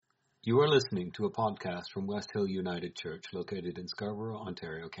You are listening to a podcast from West Hill United Church located in Scarborough,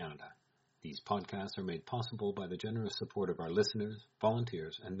 Ontario, Canada. These podcasts are made possible by the generous support of our listeners,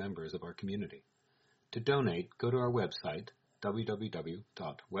 volunteers, and members of our community. To donate, go to our website,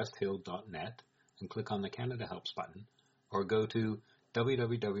 www.westhill.net, and click on the Canada Helps button, or go to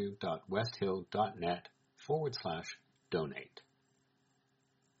www.westhill.net/donate.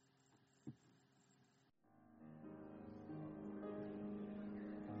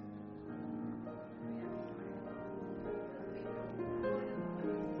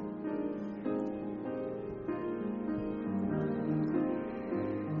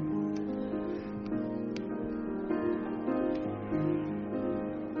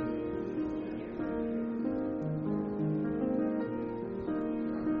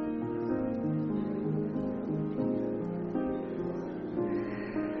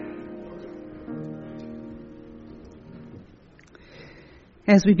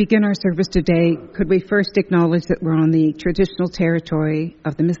 As we begin our service today, could we first acknowledge that we're on the traditional territory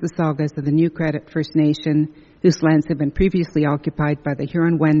of the Mississaugas of the New Credit First Nation, whose lands have been previously occupied by the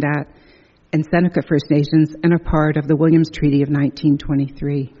Huron-Wendat and Seneca First Nations and are part of the Williams Treaty of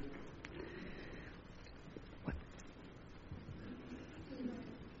 1923.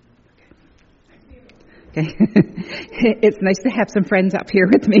 Okay. It's nice to have some friends up here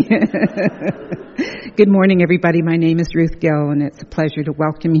with me. Good morning, everybody. My name is Ruth Gill, and it's a pleasure to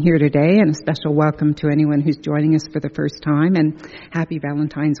welcome you here today, and a special welcome to anyone who's joining us for the first time, and happy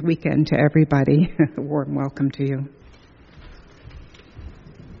Valentine's weekend to everybody. A warm welcome to you.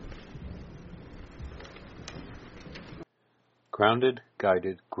 Grounded,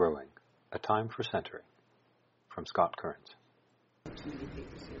 Guided, Growing. A Time for Centering. From Scott Kearns.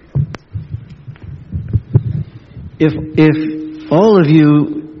 If all of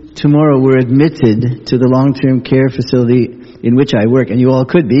you tomorrow were admitted to the long-term care facility in which I work, and you all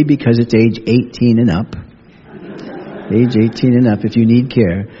could be because it's age 18 and up, if you need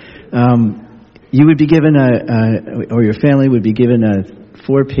care, you would be given or your family would be given a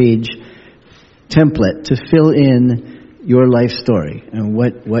 4-page template to fill in your life story and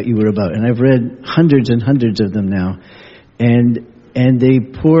what you were about. And I've read hundreds and hundreds of them now, and they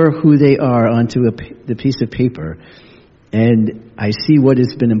pour who they are onto the piece of paper. And I see what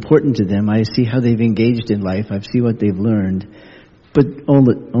has been important to them. I see how they've engaged in life. I see what they've learned. But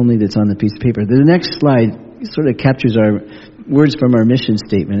only that's on the piece of paper. The next slide sort of captures our words from our mission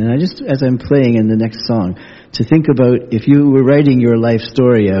statement. And I just, as I'm playing in the next song, to think about if you were writing your life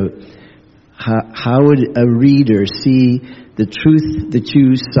story out, how would a reader see the truth that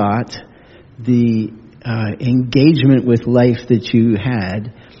you sought, the engagement with life that you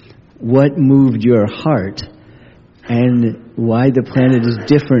had, what moved your heart, and why the planet is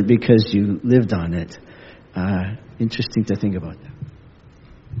different because you lived on it. Interesting to think about that.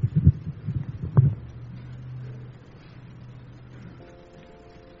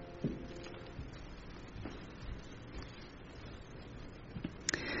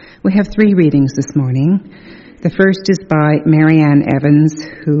 We have 3 readings this morning. The first is by Marianne Evans,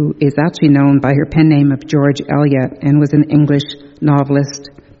 who is actually known by her pen name of George Eliot and was an English novelist,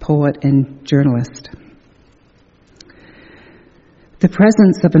 poet, and journalist. The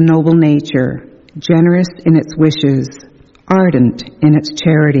presence of a noble nature, generous in its wishes, ardent in its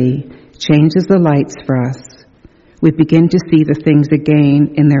charity, changes the lights for us. We begin to see the things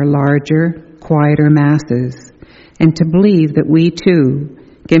again in their larger, quieter masses, and to believe that we too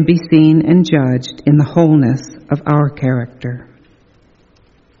can be seen and judged in the wholeness of our character.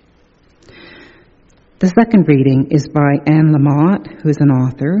 The second reading is by Anne Lamott, who is an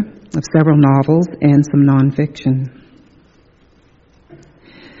author of several novels and some nonfiction.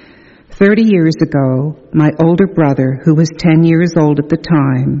 30 years ago, my older brother, who was 10 years old at the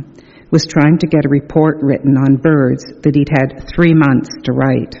time, was trying to get a report written on birds that he'd had 3 months to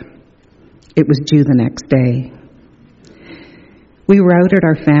write. It was due the next day. We were out at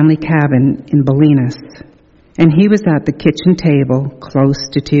our family cabin in Bolinas, and he was at the kitchen table, close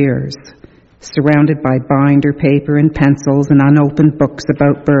to tears, surrounded by binder paper and pencils and unopened books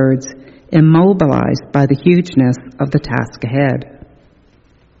about birds, immobilized by the hugeness of the task ahead.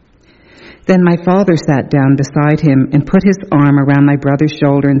 Then my father sat down beside him and put his arm around my brother's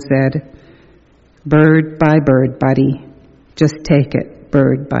shoulder and said, "Bird by bird, buddy. Just take it,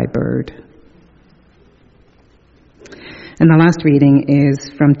 bird by bird." And the last reading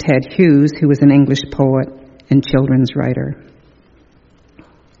is from Ted Hughes, who was an English poet and children's writer.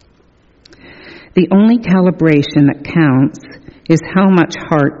 The only calibration that counts is how much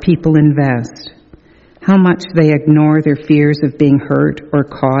heart people invest, how much they ignore their fears of being hurt or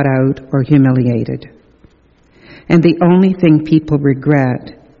caught out or humiliated. And the only thing people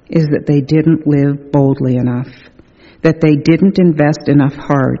regret is that they didn't live boldly enough, that they didn't invest enough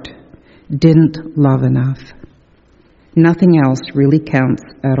heart, didn't love enough. Nothing else really counts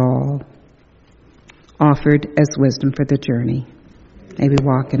at all. Offered as wisdom for the journey. May we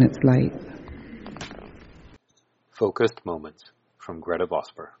walk in its light. Focused Moments from Greta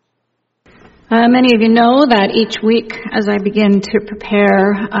Vosper. Many of you know that each week as I begin to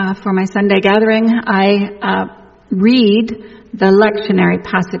prepare for my Sunday gathering, I read the lectionary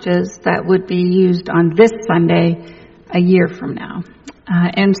passages that would be used on this Sunday a year from now.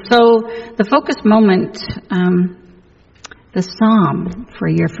 And so the focus moment, the psalm for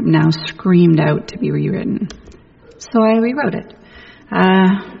a year from now screamed out to be rewritten. So I rewrote it.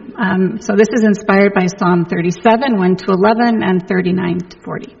 So this is inspired by Psalm 37, 1-11, and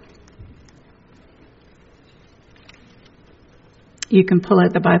 39-40. You can pull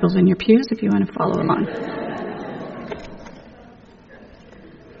out the Bibles in your pews if you want to follow along.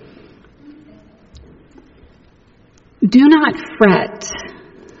 Do not fret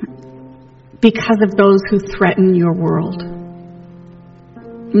because of those who threaten your world.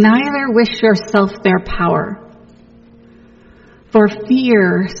 Neither wish yourself their power. For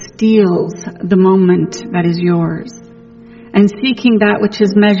fear steals the moment that is yours, and seeking that which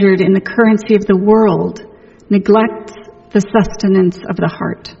is measured in the currency of the world neglects the sustenance of the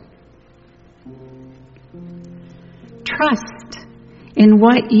heart. Trust in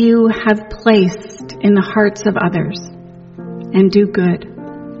what you have placed in the hearts of others, and do good.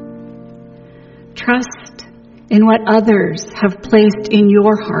 Trust in what others have placed in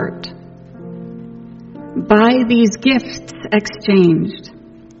your heart. By these gifts exchanged,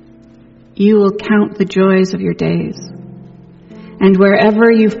 you will count the joys of your days. And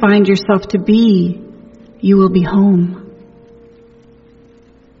wherever you find yourself to be, you will be home.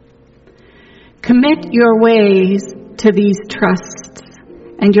 Commit your ways to these trusts,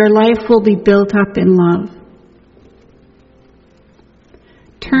 and your life will be built up in love.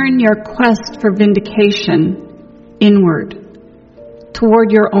 Turn your quest for vindication inward,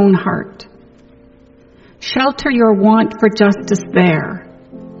 toward your own heart. Shelter your want for justice there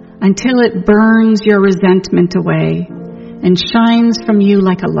until it burns your resentment away and shines from you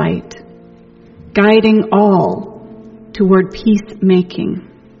like a light, guiding all toward peacemaking.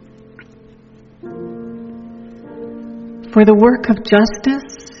 For the work of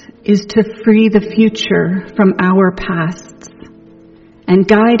justice is to free the future from our pasts and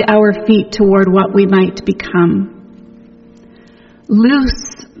guide our feet toward what we might become.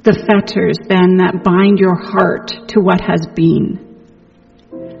 Loose the fetters, then, that bind your heart to what has been.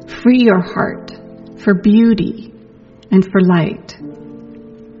 Free your heart for beauty and for light,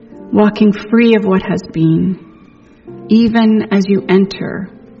 walking free of what has been, even as you enter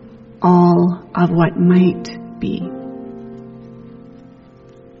all of what might be.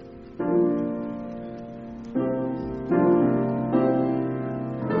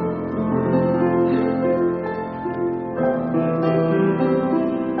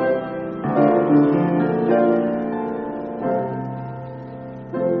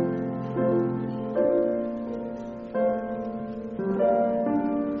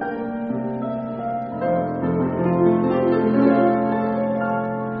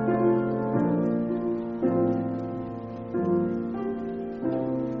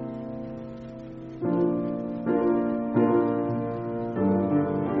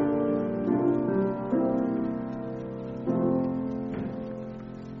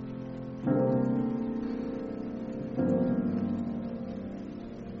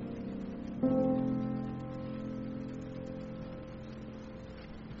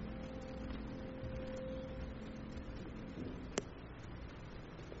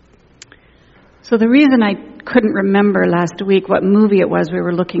 So the reason I couldn't remember last week what movie it was we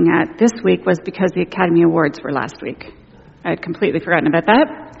were looking at this week was because the Academy Awards were last week. I had completely forgotten about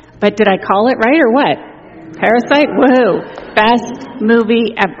that. But did I call it right or what? Parasite? Woohoo! Best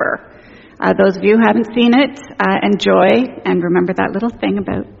movie ever. Those of you who haven't seen it, enjoy, and remember that little thing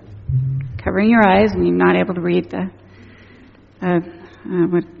about covering your eyes and you're not able to read the,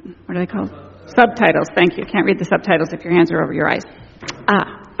 what are they called? Subtitles. Thank you. Can't read the subtitles if your hands are over your eyes.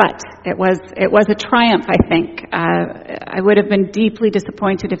 But it was a triumph, I think. I would have been deeply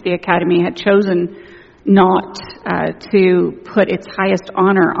disappointed if the Academy had chosen not to put its highest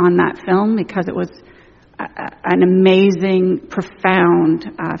honor on that film, because it was an amazing, profound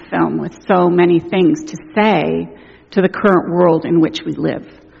film with so many things to say to the current world in which we live.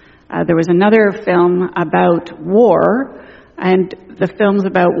 There was another film about war, and the films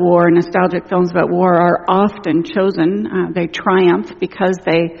about war, nostalgic films about war, are often chosen. They triumph because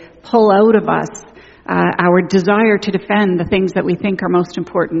they pull out of us our desire to defend the things that we think are most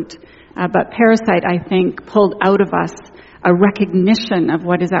important. But Parasite, I think, pulled out of us a recognition of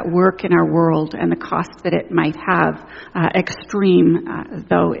what is at work in our world and the cost that it might have, extreme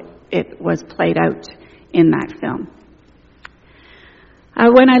though it was played out in that film.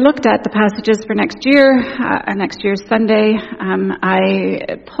 When I looked at the passages for next year's Sunday,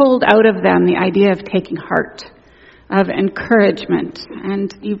 I pulled out of them the idea of taking heart, of encouragement.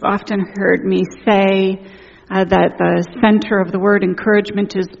 And you've often heard me say that the center of the word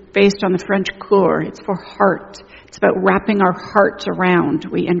encouragement is based on the French coeur. It's for heart. It's about wrapping our hearts around.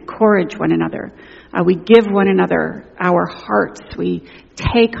 We encourage one another. We give one another our hearts. We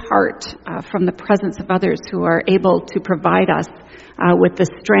take heart from the presence of others who are able to provide us with the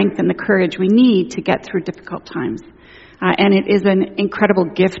strength and the courage we need to get through difficult times. And it is an incredible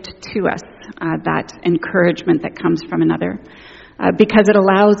gift to us, that encouragement that comes from another, because it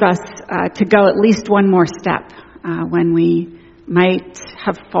allows us to go at least one more step when we might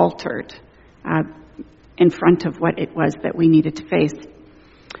have faltered in front of what it was that we needed to face.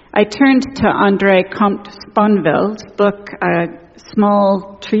 I turned to André Comte-Sponville's book, A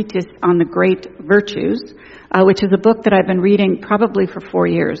Small Treatise on the Great Virtues, which is a book that I've been reading probably for 4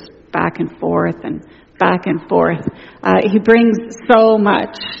 years, back and forth and back and forth. He brings so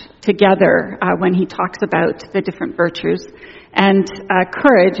much together when he talks about the different virtues. And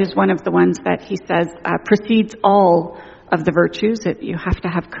courage is one of the ones that he says precedes all of the virtues. You have to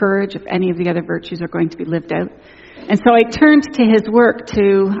have courage if any of the other virtues are going to be lived out. And so I turned to his work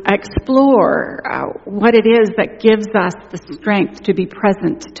to explore what it is that gives us the strength to be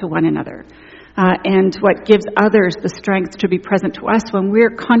present to one another, and what gives others the strength to be present to us when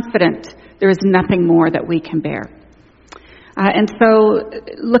we're confident there is nothing more that we can bear. And so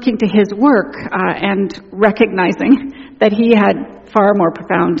looking to his work and recognizing that he had far more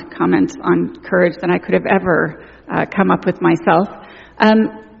profound comments on courage than I could have ever come up with myself,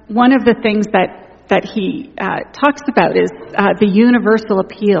 one of the things that he talks about is the universal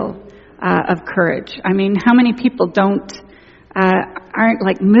appeal of courage. I mean, how many people aren't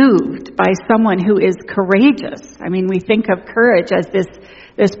like moved by someone who is courageous? I mean, we think of courage as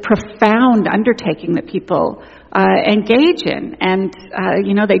this profound undertaking that people engage in, and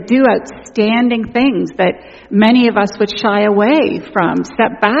they do outstanding things that many of us would shy away from,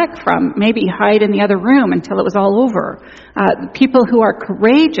 step back from, maybe hide in the other room until it was all over. People who are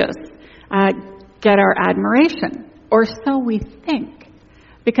courageous get our admiration, or so we think,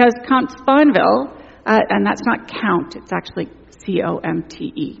 because Comte Sponville, and that's not count, it's actually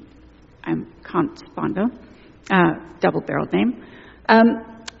C-O-M-T-E. I'm Comte Sponville, double-barreled name.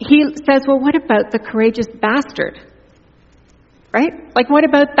 He says, well, what about the courageous bastard? Right? Like, what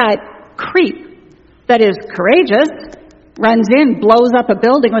about that creep that is courageous, runs in, blows up a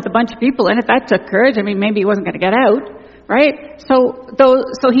building with a bunch of people in it? That took courage. I mean, maybe he wasn't going to get out, right? So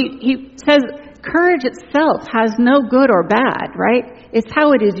he says courage itself has no good or bad, right? It's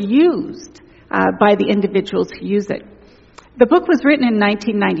how it is used by the individuals who use it. The book was written in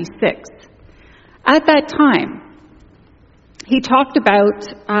 1996. At that time, he talked about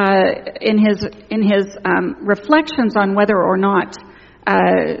in his reflections on whether or not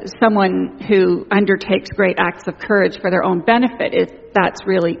someone who undertakes great acts of courage for their own benefit, if that's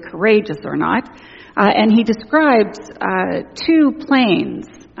really courageous or not. And he describes 2 planes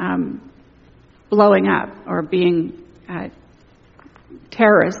blowing up, or being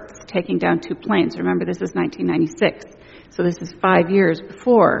terrorists taking down 2 planes. Remember, this is 1996, so this is 5 years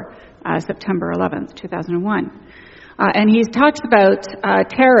before September 11th, 2001. And he talks about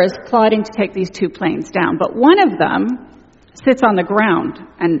terrorists plotting to take these 2 planes down. But one of them sits on the ground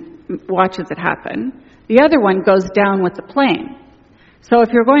and watches it happen. The other one goes down with the plane. So if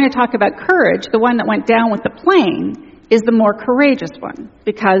you're going to talk about courage, the one that went down with the plane is the more courageous one,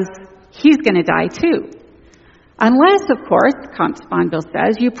 because he's going to die too. Unless, of course, Comte Sponville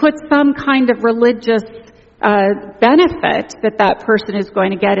says, you put some kind of religious benefit that person is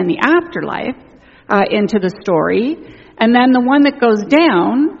going to get in the afterlife into the story, and then the one that goes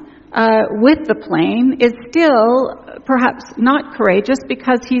down with the plane is still perhaps not courageous,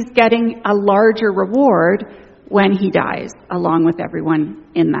 because he's getting a larger reward when he dies, along with everyone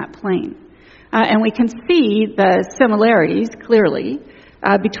in that plane. And we can see the similarities clearly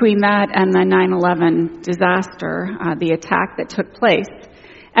between that and the 9/11 disaster, the attack that took place.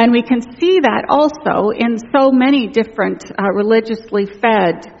 And we can see that also in so many different religiously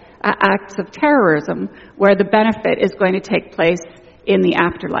fed acts of terrorism, where the benefit is going to take place in the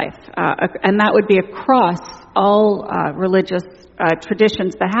afterlife. And that would be across all religious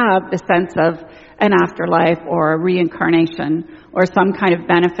traditions that have the sense of an afterlife or a reincarnation or some kind of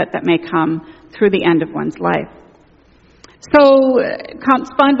benefit that may come through the end of one's life. So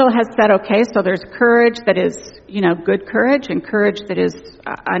Sponville has said, okay, so there's courage that is, good courage, and courage that is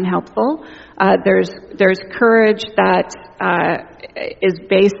unhelpful. There's courage that is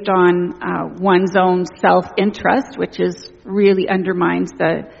based on one's own self-interest, which really undermines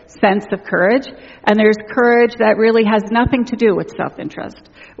the sense of courage. And there's courage that really has nothing to do with self-interest,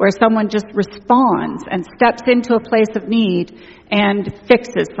 where someone just responds and steps into a place of need and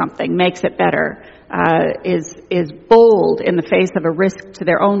fixes something, makes it better, is bold in the face of a risk to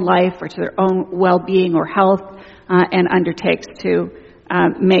their own life or to their own well-being or health, and undertakes to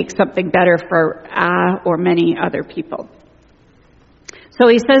make something better for or many other people. So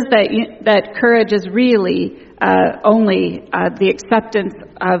he says that courage is really only the acceptance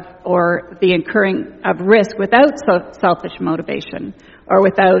of or the incurring of risk without selfish motivation or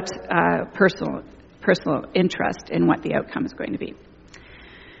without personal interest in what the outcome is going to be.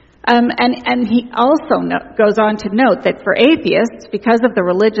 And he also goes on to note that for atheists, because of the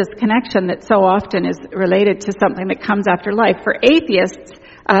religious connection that so often is related to something that comes after life, for atheists,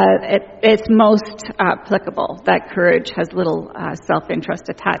 it's most applicable that courage has little self-interest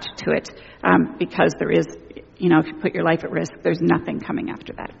attached to it, because there is, if you put your life at risk, there's nothing coming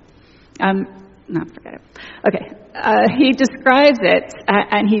after that. No, forget it. Okay. He describes it,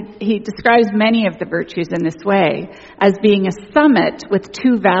 and he describes many of the virtues in this way as being a summit with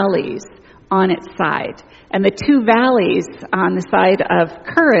two valleys on its side. And the two valleys on the side of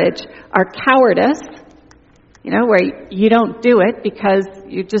courage are cowardice, where you don't do it because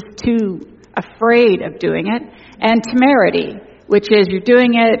you're just too afraid of doing it, and temerity, which is you're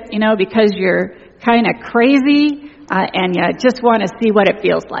doing it, because you're kind of crazy, and you just want to see what it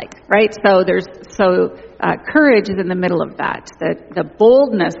feels like, right? So courage is in the middle of that. The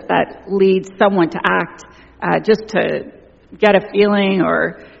boldness that leads someone to act just to get a feeling,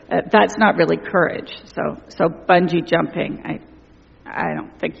 or that's not really courage. So bungee jumping, I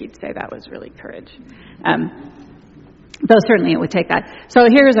don't think he'd say that was really courage. Though certainly it would take that. So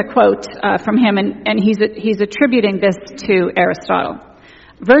here's a quote from him, and he's attributing this to Aristotle.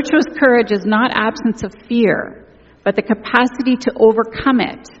 Virtuous courage is not absence of fear, but the capacity to overcome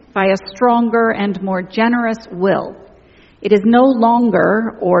it by a stronger and more generous will. It is no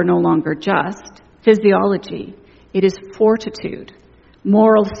longer just, physiology. It is fortitude,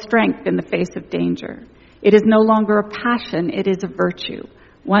 moral strength in the face of danger. It is no longer a passion, it is a virtue,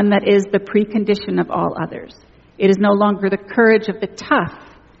 one that is the precondition of all others. It is no longer the courage of the tough,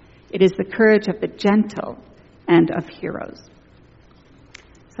 it is the courage of the gentle and of heroes.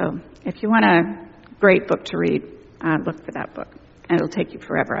 So if you want a great book to read, look for that book. And it'll take you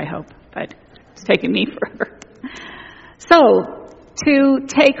forever, I hope, but it's taken me forever. So, to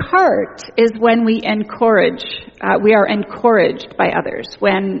take heart is when we are encouraged by others,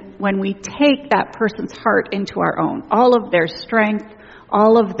 when we take that person's heart into our own, all of their strength,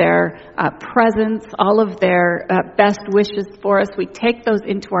 all of their presence, all of their best wishes for us, we take those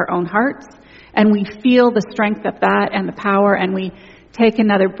into our own hearts, and we feel the strength of that and the power, and we take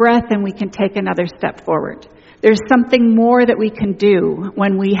another breath and we can take another step forward. There's something more that we can do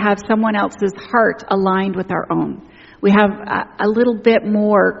when we have someone else's heart aligned with our own. We have a little bit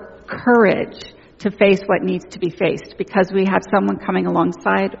more courage to face what needs to be faced because we have someone coming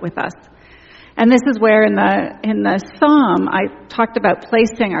alongside with us. And this is where in the psalm I talked about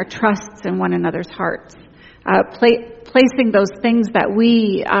placing our trusts in one another's hearts, placing those things that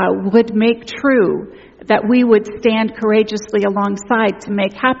we would make true, that we would stand courageously alongside to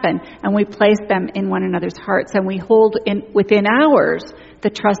make happen, and we place them in one another's hearts, and we hold within ours the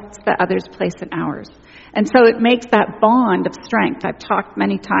trusts that others place in ours. And so it makes that bond of strength. I've talked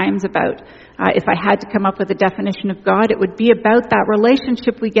many times about if I had to come up with a definition of God, it would be about that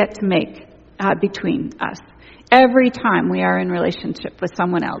relationship we get to make between us. Every time we are in relationship with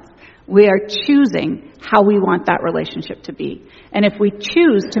someone else, we are choosing how we want that relationship to be. And if we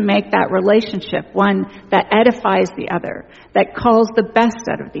choose to make that relationship one that edifies the other, that calls the best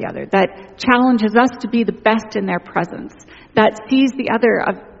out of the other, that challenges us to be the best in their presence, that sees the other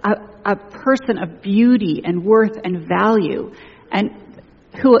a person of beauty and worth and value, and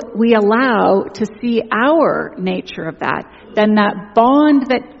who we allow to see our nature of that, then that bond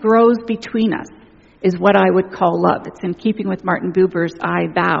that grows between us is what I would call love. It's in keeping with Martin Buber's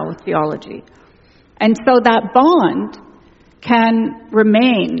I-thou theology. And so that bond can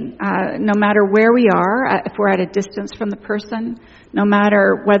remain no matter where we are, if we're at a distance from the person, no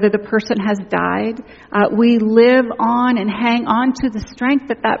matter whether the person has died. We live on and hang on to the strength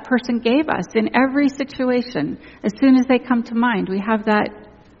that that person gave us in every situation. As soon as they come to mind, we have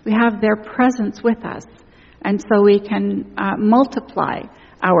their presence with us And so we can multiply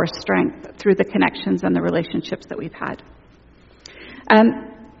our strength through the connections and the relationships that we've had.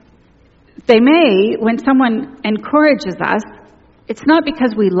 They may, when someone encourages us, it's not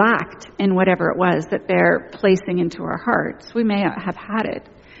because we lacked in whatever it was that they're placing into our hearts. We may have had it.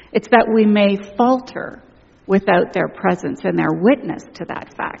 It's that we may falter without their presence and their witness to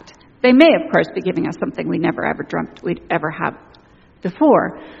that fact. They may, of course, be giving us something we never ever dreamt we'd ever have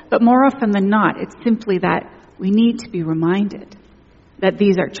before. But more often than not, it's simply that we need to be reminded that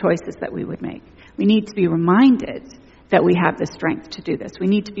these are choices that we would make. We need to be reminded that we have the strength to do this. We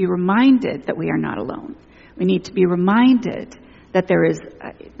need to be reminded that we are not alone. We need to be reminded that there is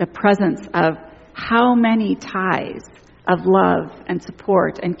the presence of how many ties of love and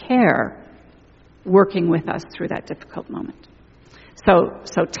support and care working with us through that difficult moment.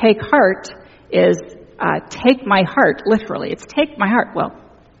 So take heart is take my heart, literally. It's take my heart. Well,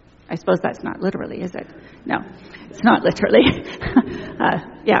 I suppose that's not literally, is it? No, it's not literally.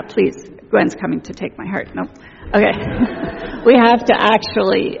 Yeah, please. Gwen's coming to take my heart. No. Okay. We have to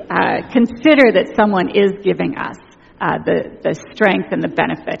actually consider that someone is giving us the strength and the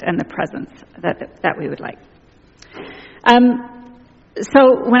benefit and the presence that we would like.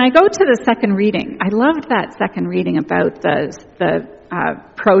 So when I go to the second reading, I loved that second reading about the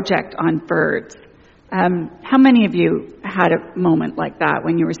project on birds. How many of you had a moment like that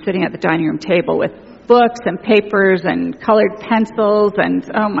when you were sitting at the dining room table with books and papers and colored pencils and,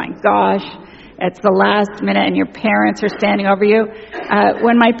 oh my gosh, it's the last minute and your parents are standing over you?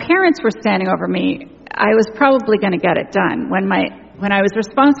 When my parents were standing over me, I was probably going to get it done. When I was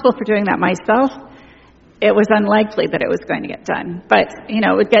responsible for doing that myself, it was unlikely that it was going to get done. But, it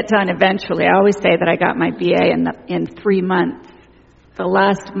would get done eventually. I always say that I got my BA in 3 months, the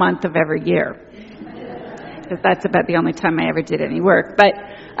last month of every year. Because that's about the only time I ever did any work. But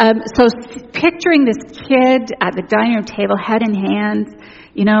so picturing this kid at the dining room table, head in hands,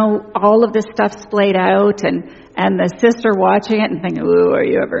 all of this stuff splayed out, and the sister watching it and thinking, ooh, are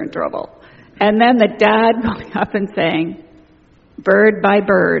you ever in trouble? And then the dad going up and saying, bird by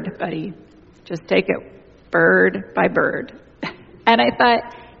bird, buddy, just take it bird by bird. And I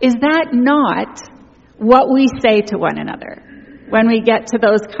thought, is that not what we say to one another when we get to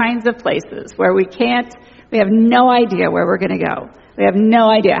those kinds of places where we have no idea where we're going to go. We have no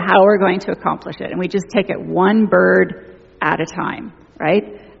idea how we're going to accomplish it. And we just take it one bird at a time, right?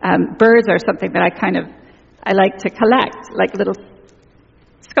 Birds are something that I like to collect, like little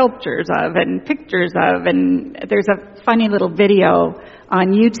sculptures of and pictures of. And there's a funny little video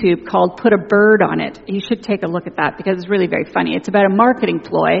on YouTube called Put a Bird on It. You should take a look at that because it's really very funny. It's about a marketing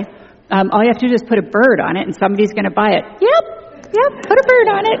ploy. All you have to do is put a bird on it and somebody's going to buy it. Yep, put a bird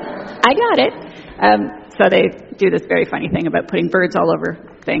on it. I got it. So they do this very funny thing about putting birds all over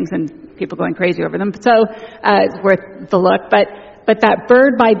things and people going crazy over them. So it's worth the look. But that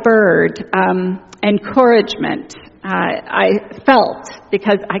bird by bird encouragement I felt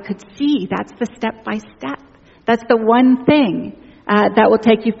because I could see that's the step by step. That's the one thing that will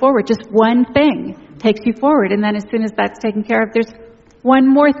take you forward. Just one thing takes you forward. And then as soon as that's taken care of, there's one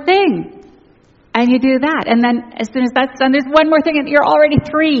more thing. And you do that. And then as soon as that's done, there's one more thing. And you're already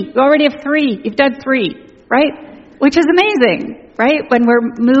 3. You already have 3. You've done 3, right? Which is amazing, right? When we're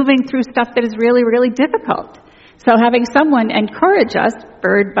moving through stuff that is really, really difficult. So having someone encourage us,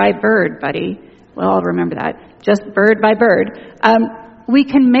 bird by bird, buddy. Well, I'll remember that. Just bird by bird. We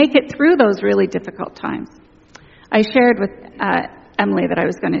can make it through those really difficult times. I shared with Emily that I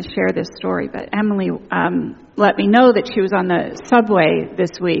was going to share this story, but Emily let me know that she was on the subway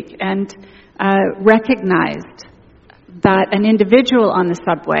this week and recognized that an individual on the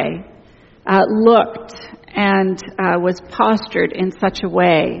subway looked and was postured in such a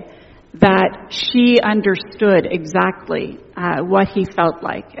way that she understood exactly what he felt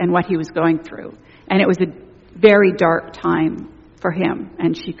like and what he was going through. And it was a very dark time for him,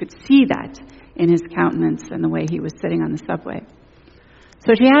 and she could see that in his countenance and the way he was sitting on the subway.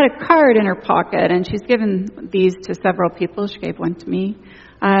 So she had a card in her pocket, and she's given these to several people. She gave one to me.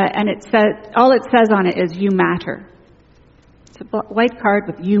 And it said, all it says on it is, you matter. It's a white card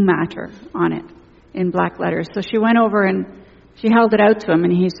with you matter on it in black letters. So she went over and she held it out to him,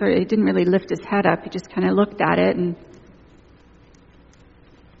 and he didn't really lift his head up. He just kind of looked at it, and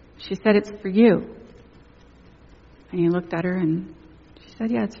she said, it's for you. And he looked at her, and she said,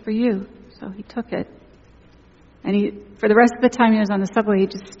 yeah, it's for you. So he took it. And for the rest of the time he was on the subway, he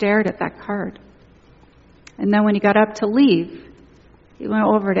just stared at that card. And then when he got up to leave, he went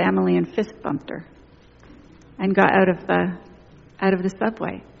over to Emily and fist bumped her and got out of the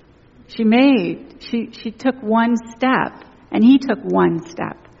subway. She took one step, and he took one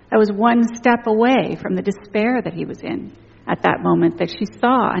step That was one step away from the despair that he was in at that moment that she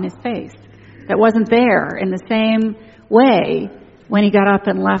saw on his face. That wasn't there in the same way when he got up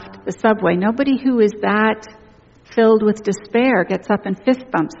and left the subway. Nobody who is that filled with despair gets up and fist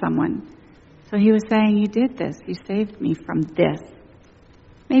bumps someone. So he was saying, you did this. You saved me from this.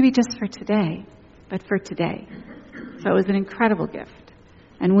 Maybe just for today, but for today. So it was an incredible gift.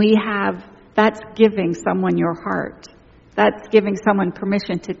 And that's giving someone your heart. That's giving someone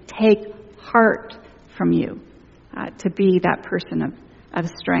permission to take heart from you, to be that person of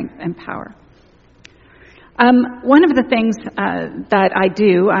strength and power. One of the things that I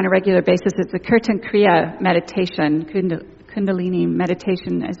do on a regular basis is the Kirtan Kriya meditation, Kundalini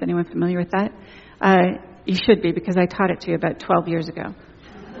meditation. Is anyone familiar with that? You should be, because I taught it to you about 12 years ago.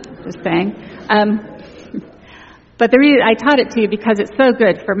 Just saying. But the reason I taught it to you because it's so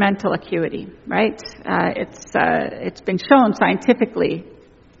good for mental acuity, right? It's been shown scientifically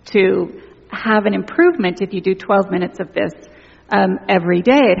to have an improvement if you do 12 minutes of this every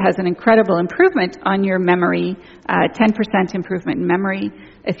day. It has an incredible improvement on your memory, 10% improvement in memory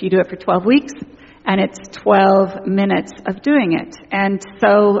if you do it for 12 weeks, and it's 12 minutes of doing it. And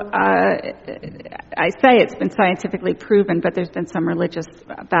so I say it's been scientifically proven, but there's been some religious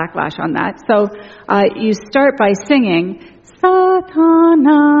backlash on that. So you start by singing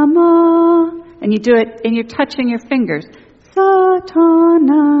Satanama, and you do it, and you're touching your fingers.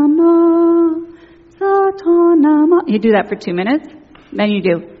 Satanama, Satanama. You do that for 2 minutes. Then you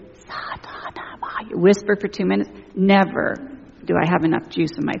do Satanama. You whisper for 2 minutes. Never do I have enough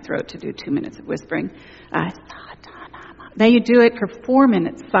juice in my throat to do 2 minutes of whispering. Satanama. Then you do it for 4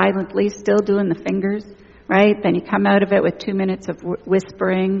 minutes silently, still doing the fingers, right? Then you come out of it with 2 minutes of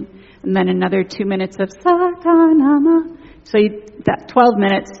whispering, and then another 2 minutes of Satanama. So that 12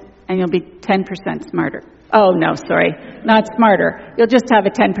 minutes, and you'll be 10% smarter. Oh, no, sorry, not smarter. You'll just have a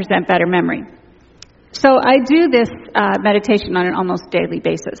 10% better memory. So I do this meditation on an almost daily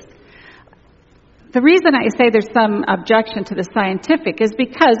basis. The reason I say there's some objection to the scientific is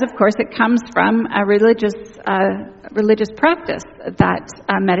because, of course, it comes from a religious practice, that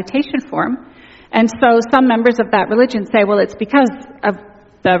meditation form. And so some members of that religion say, well, it's because of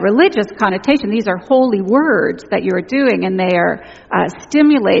the religious connotation. These are holy words that you are doing, and they are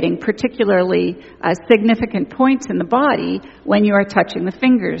stimulating particularly significant points in the body when you are touching the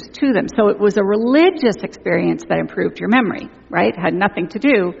fingers to them. So it was a religious experience that improved your memory, right? It had nothing to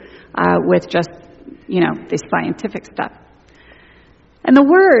do with just, this scientific stuff. And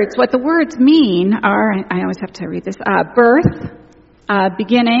what the words mean are, I always have to read this, birth,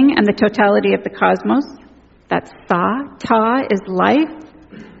 beginning, and the totality of the cosmos. That's Sa. Ta is life,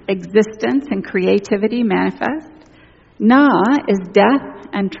 existence, and creativity manifest. Na is death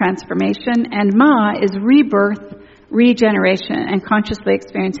and transformation. And Ma is rebirth, regeneration, and consciously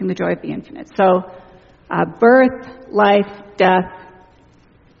experiencing the joy of the infinite. So birth, life, death,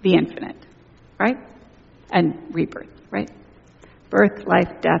 the infinite, right? And rebirth, right? Birth,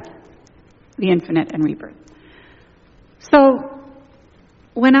 life, death, the infinite, and rebirth. So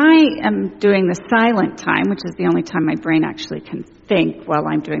when I am doing the silent time, which is the only time my brain actually can think while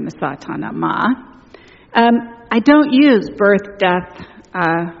I'm doing the Satanama, I don't use birth, death,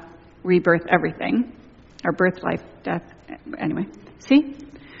 rebirth, everything, or birth, life, death, anyway. See?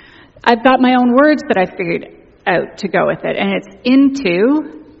 I've got my own words that I figured out to go with it, and it's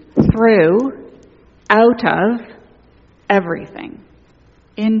into, through, out of, everything.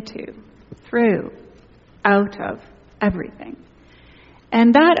 Into, through, out of, everything.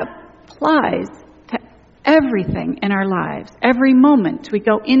 And that applies to everything in our lives. Every moment, we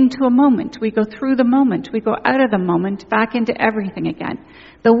go into a moment. We go through the moment. We go out of the moment, back into everything again.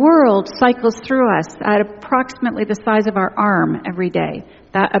 The world cycles through us at approximately the size of our arm every day.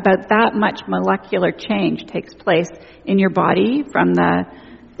 About that much molecular change takes place in your body from the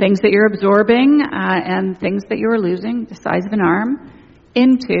things that you're absorbing and things that you're losing, the size of an arm,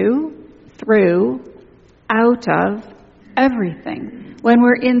 into, through, out of, everything. When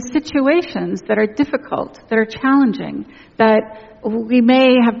we're in situations that are difficult, that are challenging, that we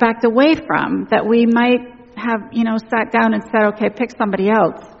may have backed away from, that we might have, sat down and said, okay, pick somebody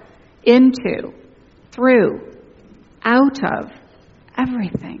else. Into, through, out of,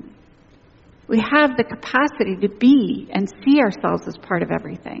 everything. We have the capacity to be and see ourselves as part of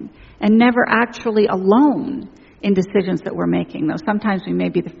everything, and never actually alone in decisions that we're making. Though sometimes we may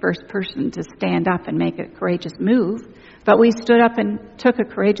be the first person to stand up and make a courageous move, but we stood up and took a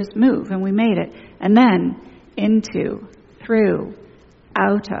courageous move, and we made it. And then into, through,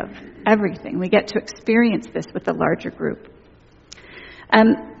 out of, everything. We get to experience this with a larger group.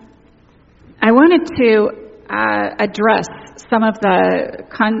 I wanted to address some of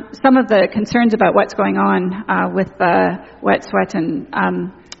the concerns about what's going on with the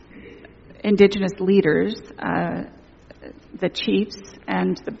Wet'suwet'en Indigenous leaders, the chiefs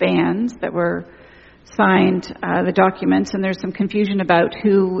and the bands that were signed the documents, and there's some confusion about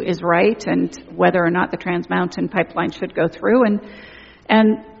who is right and whether or not the Trans Mountain pipeline should go through. And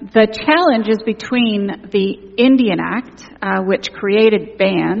the challenge is between the Indian Act, which created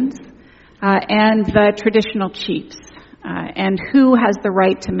bands, and the traditional chiefs, and who has the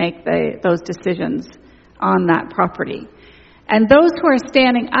right to make those decisions on that property. And those who are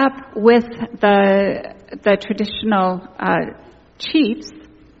standing up with the traditional chiefs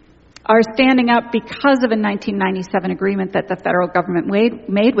are standing up because of a 1997 agreement that the federal government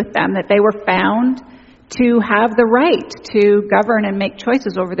made with them, that they were found to have the right to govern and make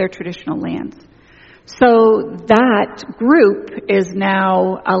choices over their traditional lands. So that group is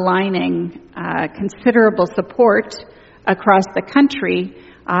now aligning considerable support across the country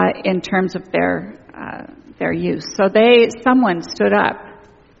in terms of their use. So someone stood up,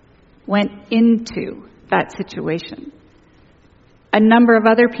 went into that situation. A number of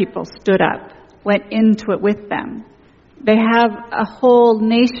other people stood up, went into it with them. They have a whole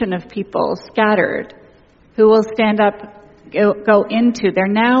nation of people scattered who will stand up, go into. They're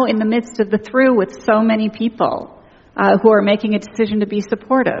now in the midst of the through with so many people who are making a decision to be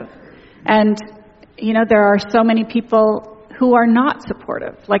supportive. And, there are so many people who are not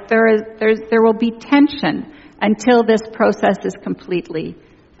supportive. Like there will be tension until this process is completed,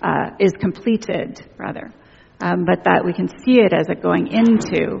 but that we can see it as a going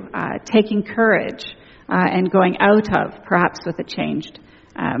into, taking courage, and going out of, perhaps with a changed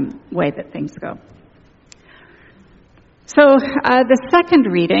way that things go. So the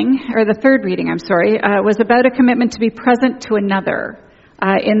third reading, was about a commitment to be present to another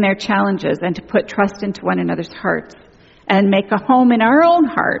in their challenges and to put trust into one another's hearts and make a home in our own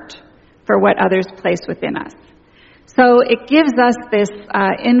heart for what others place within us. So it gives us this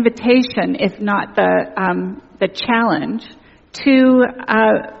invitation, if not the challenge, to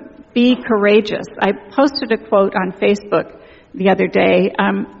be courageous. I posted a quote on Facebook the other day,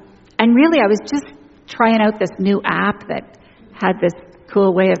 and really I was just trying out this new app that had this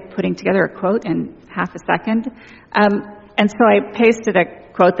cool way of putting together a quote in half a second. And so I pasted a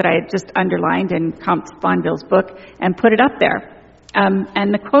quote that I had just underlined in Comte Sponville's book and put it up there.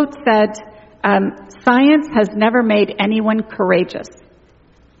 And the quote said, "Science has never made anyone courageous."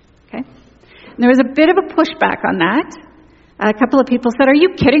 Okay? And there was a bit of a pushback on that. A couple of people said, "Are you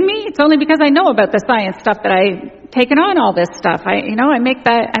kidding me? It's only because I know about the science stuff that I've taken on all this stuff. I make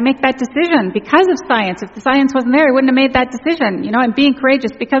that decision because of science. If the science wasn't there, I wouldn't have made that decision. I'm being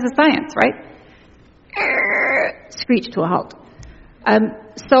courageous because of science, right?" Screech to a halt.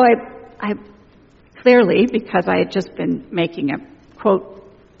 So I clearly, because I had just been making a quote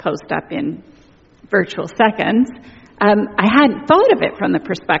post up in virtual seconds, I hadn't thought of it from the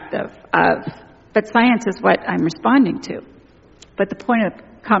perspective of, but science is what I'm responding to. But the point of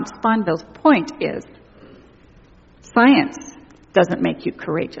Comte Sponville's point is, science doesn't make you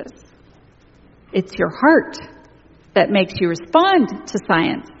courageous. It's your heart that makes you respond to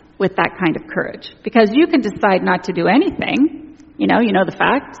science with that kind of courage. Because you can decide not to do anything. You know the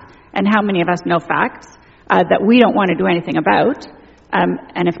facts. And how many of us know facts that we don't want to do anything about?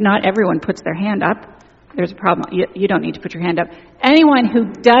 And if not everyone puts their hand up, there's a problem. You don't need to put your hand up. Anyone who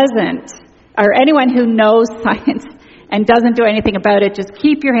doesn't, or anyone who knows science and doesn't do anything about it, just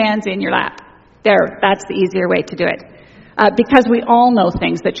keep your hands in your lap. There, that's the easier way to do it. Because we all know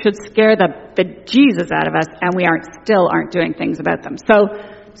things that should scare the bejesus out of us, and we still aren't doing things about them. So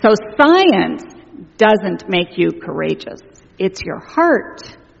science doesn't make you courageous. It's your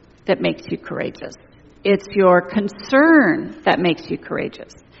heart that makes you courageous. It's your concern that makes you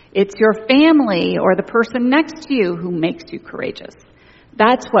courageous. It's your family or the person next to you who makes you courageous.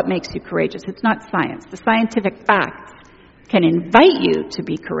 That's what makes you courageous. It's not science. The scientific facts can invite you to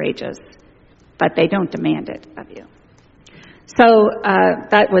be courageous, but they don't demand it of you. So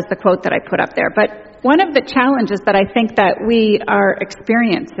that was the quote that I put up there. But one of the challenges that I think that we are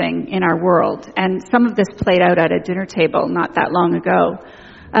experiencing in our world, and some of this played out at a dinner table not that long ago,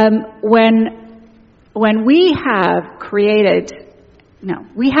 when we have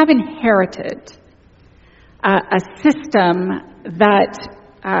inherited a system that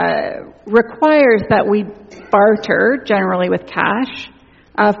requires that we barter, generally with cash,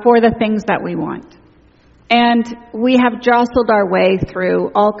 for the things that we want. And we have jostled our way through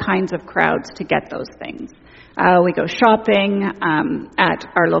all kinds of crowds to get those things. We go shopping at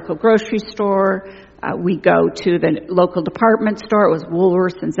our local grocery store. We go to the local department store. It was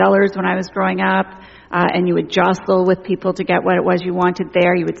Woolworths and Zellers when I was growing up. And you would jostle with people to get what it was you wanted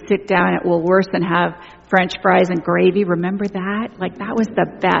there. You would sit down at Woolworths and have French fries and gravy. Remember that? Like, that was the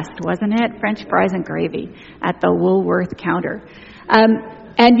best, wasn't it? French fries and gravy at the Woolworth counter.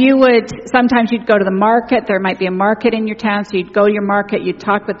 And sometimes you'd go to the market. There might be a market in your town, so you'd go to your market, you'd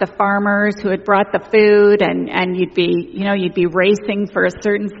talk with the farmers who had brought the food, and you'd be racing for a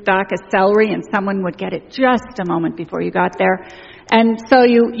certain stock of celery, and someone would get it just a moment before you got there. And so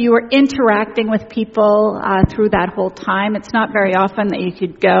you were interacting with people through that whole time. It's not very often that you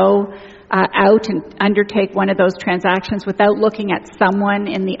could go out and undertake one of those transactions without looking at someone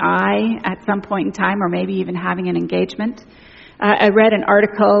in the eye at some point in time, or maybe even having an engagement. I read an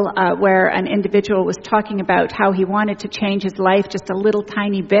article where an individual was talking about how he wanted to change his life just a little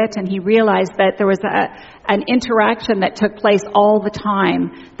tiny bit, and he realized that there was an interaction that took place all the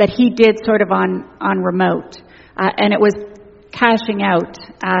time that he did sort of on remote. And it was cashing out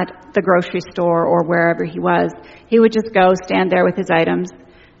at the grocery store or wherever he was. He would just go, stand there with his items,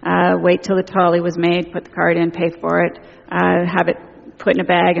 wait till the trolley was made, put the card in, pay for it, have it put in a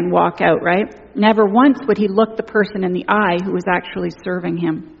bag and walk out, right? Never once would he look the person in the eye who was actually serving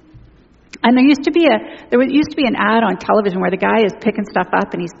him. And there used to be an ad on television where the guy is picking stuff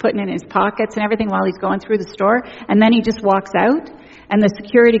up and he's putting it in his pockets and everything while he's going through the store, and then he just walks out, and the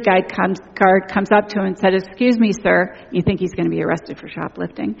security guard comes up to him and said, "Excuse me, sir." You think he's going to be arrested for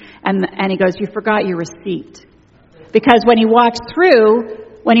shoplifting, and he goes, "You forgot your receipt." Because when he walks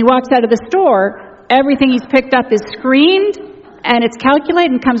out of the store, everything he's picked up is screened, and it's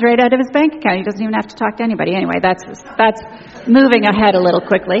calculated and comes right out of his bank account. He doesn't even have to talk to anybody. Anyway, that's moving ahead a little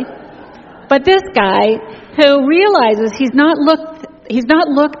quickly. But this guy, who realizes he's not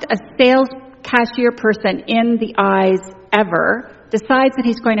looked a sales cashier person in the eyes ever, decides that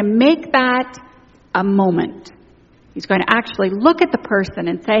he's going to make that a moment. He's going to actually look at the person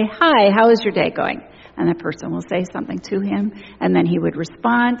and say, "Hi, how is your day going?" And the person will say something to him, and then he would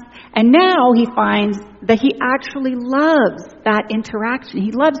respond. And now he finds that he actually loves that interaction.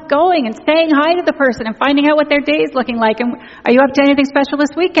 He loves going and saying hi to the person and finding out what their day is looking like. And are you up to anything special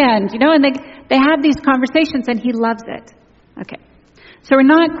this weekend? And they have these conversations, and he loves it. Okay. So we're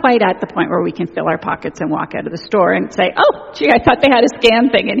not quite at the point where we can fill our pockets and walk out of the store and say, "Oh, gee, I thought they had a scan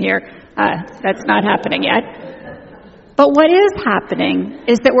thing in here." That's not happening yet. But what is happening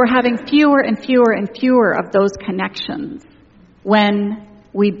is that we're having fewer and fewer and fewer of those connections when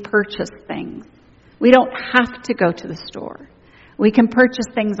we purchase things. We don't have to go to the store. We can purchase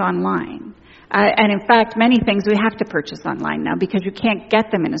things online. And in fact, many things we have to purchase online now because you can't get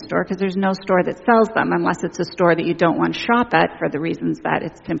them in a store because there's no store that sells them unless it's a store that you don't want to shop at for the reasons that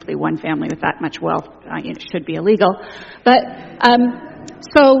it's simply one family with that much wealth. It should be illegal. But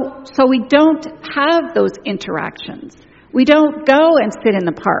so we don't have those interactions. We don't go and sit in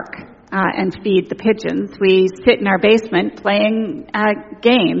the park and feed the pigeons. We sit in our basement playing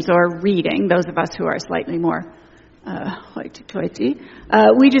games or reading, those of us who are slightly more hoity-toity.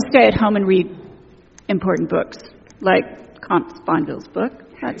 We just stay at home and read important books, like Comte Sponville's book.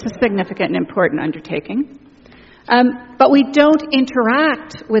 That's a significant and important undertaking. But we don't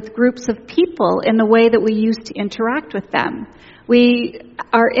interact with groups of people in the way that we used to interact with them. We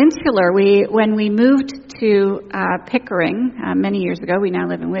are insular. When we moved to Pickering many years ago, we now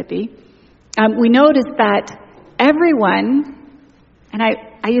live in Whitby, we noticed that everyone, and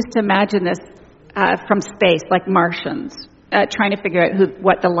I used to imagine this from space, like Martians, trying to figure out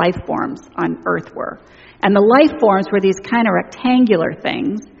what the life forms on Earth were. And the life forms were these kind of rectangular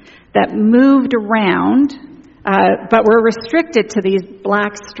things that moved around, but were restricted to these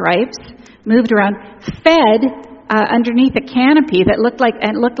black stripes, moved around, fed underneath a canopy that looked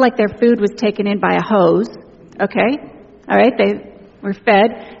like their food was taken in by a hose. Okay, all right, they were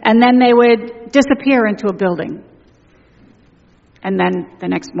fed, and then they would disappear into a building. And then the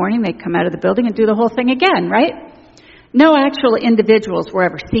next morning they'd come out of the building and do the whole thing again, right? No actual individuals were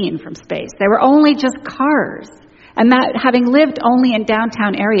ever seen from space. They were only just cars. And that, having lived only in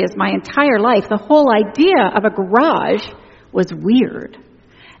downtown areas my entire life, the whole idea of a garage was weird.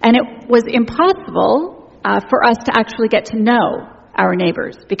 And it was impossible for us to actually get to know our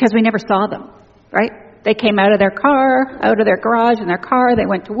neighbors because we never saw them, right? They came out of their car, out of their garage in their car, they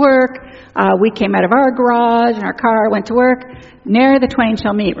went to work. We came out of our garage in our car, went to work. Ne'er the twain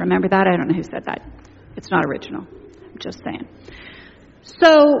shall meet. Remember that? I don't know who said that. It's not original. I'm just saying.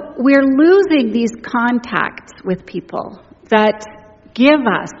 So we're losing these contacts with people that give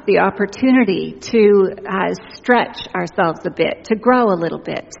us the opportunity to stretch ourselves a bit, to grow a little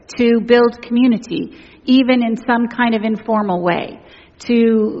bit, to build community, even in some kind of informal way,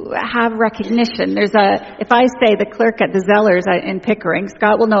 to have recognition. If I say the clerk at the Zellers in Pickering,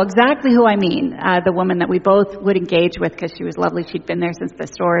 Scott will know exactly who I mean, the woman that we both would engage with because she was lovely. She'd been there since the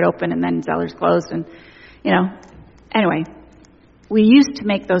store had opened and then Zellers closed. And, anyway, we used to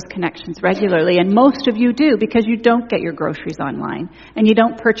make those connections regularly, and most of you do because you don't get your groceries online, and you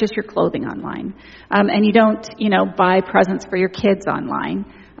don't purchase your clothing online, and you don't, buy presents for your kids online.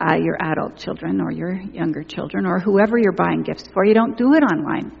 Your adult children or your younger children or whoever you're buying gifts for, you don't do it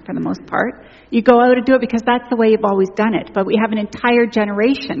online for the most part. You go out and do it because that's the way you've always done it. But we have an entire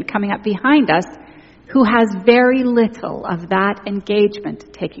generation coming up behind us who has very little of that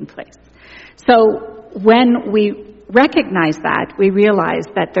engagement taking place. So when we recognize that, we realize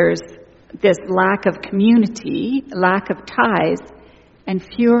that there's this lack of community, lack of ties, and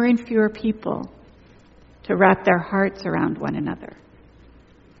fewer people to wrap their hearts around one another.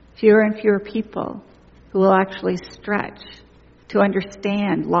 Fewer and fewer people who will actually stretch to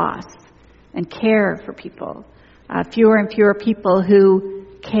understand loss and care for people. Fewer and fewer people who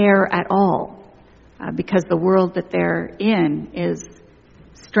care at all because the world that they're in is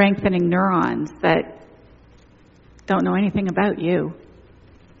strengthening neurons that don't know anything about you,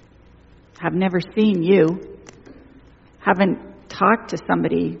 have never seen you, haven't talked to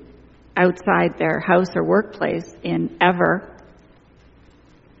somebody outside their house or workplace in ever.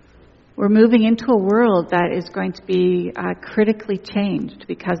 We're moving into a world that is going to be critically changed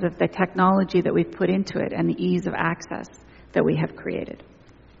because of the technology that we've put into it and the ease of access that we have created.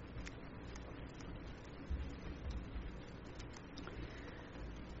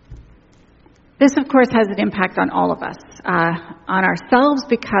 This, of course, has an impact on all of us, on ourselves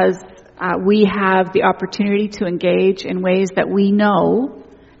because we have the opportunity to engage in ways that we know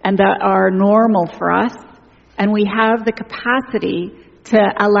and that are normal for us, and we have the capacity to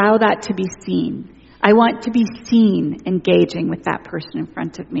allow that to be seen. I want to be seen engaging with that person in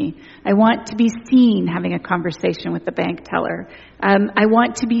front of me. I want to be seen having a conversation with the bank teller. I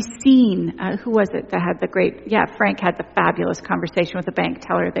want to be seen. Who was it that had Frank had the fabulous conversation with the bank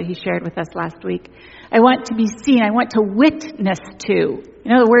teller that he shared with us last week. I want to be seen. I want to witness to.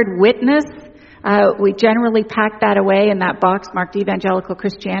 The word witness, we generally pack that away in that box marked evangelical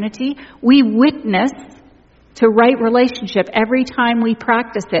Christianity. We witness to right relationship every time we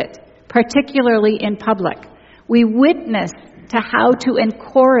practice it, particularly in public. We witness to how to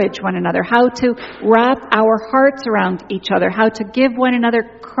encourage one another, how to wrap our hearts around each other, how to give one another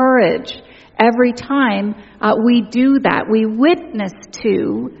courage every time we do that. We witness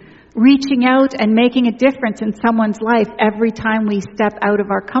to reaching out and making a difference in someone's life every time we step out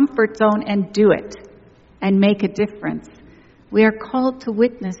of our comfort zone and do it and make a difference. We are called to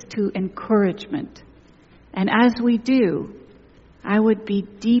witness to encouragement. And as we do, I would be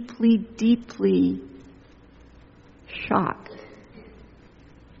deeply, deeply shocked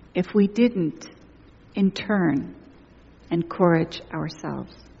if we didn't, in turn, encourage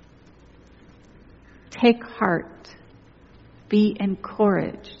ourselves. Take heart, be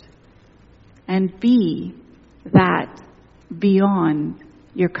encouraged, and be that beyond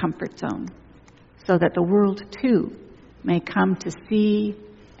your comfort zone, so that the world too may come to see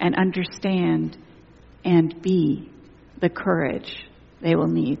and understand and be the courage they will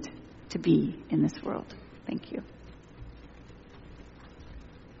need to be in this world. Thank you.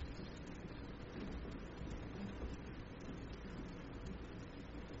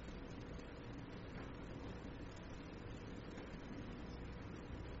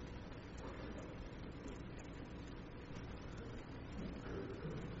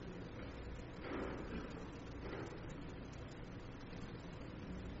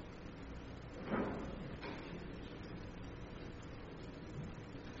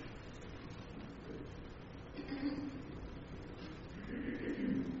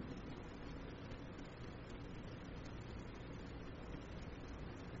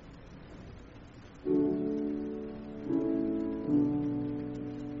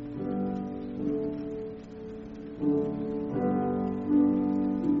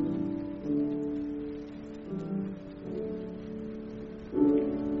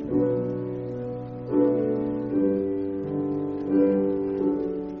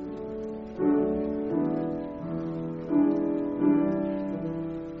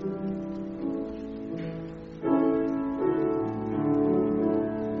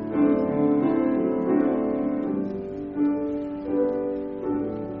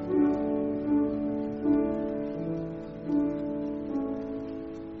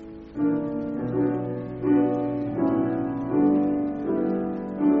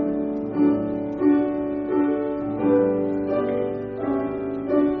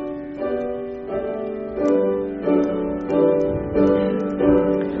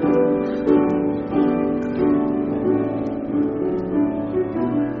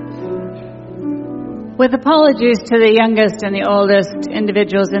 With apologies to the youngest and the oldest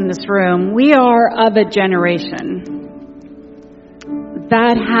individuals in this room, we are of a generation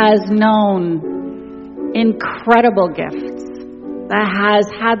that has known incredible gifts, that has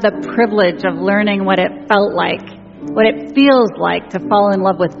had the privilege of learning what it felt like, what it feels like to fall in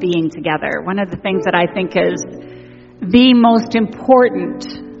love with being together. One of the things that I think is the most important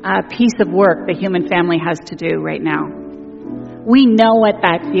piece of work the human family has to do right now. We know what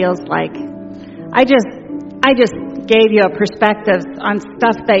that feels like. I just gave you a perspective on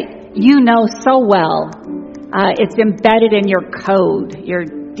stuff that you know so well. It's embedded in your code, your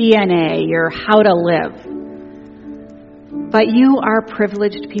DNA, your how to live. But you are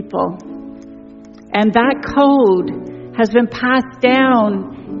privileged people. And that code has been passed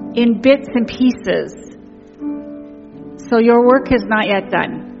down in bits and pieces. So your work is not yet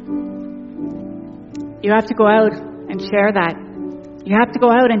done. You have to go out and share that. You have to go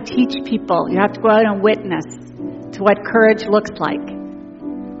out and teach people. You have to go out and witness to what courage looks like.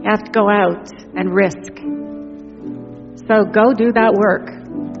 You have to go out and risk. So go do that work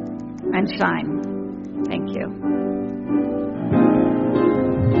and shine. Thank you.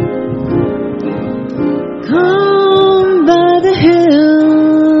 Come by the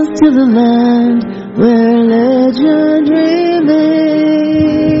hills to the land where legend remains,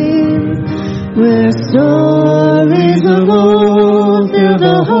 where stories of old fill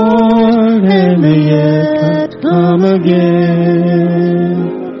the heart and may yet come again,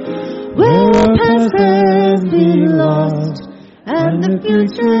 where our past has been lost and the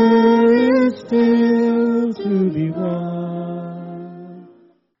future is still to be won.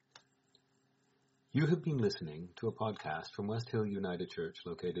 You have been listening to a podcast from West Hill United Church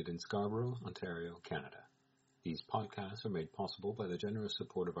located in Scarborough, Ontario, Canada. These podcasts are made possible by the generous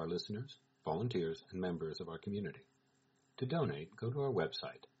support of our listeners, volunteers, and members of our community. To donate, go to our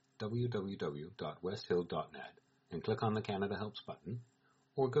website, www.westhill.net, and click on the Canada Helps button,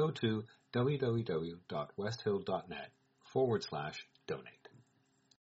 or go to www.westhill.net/donate.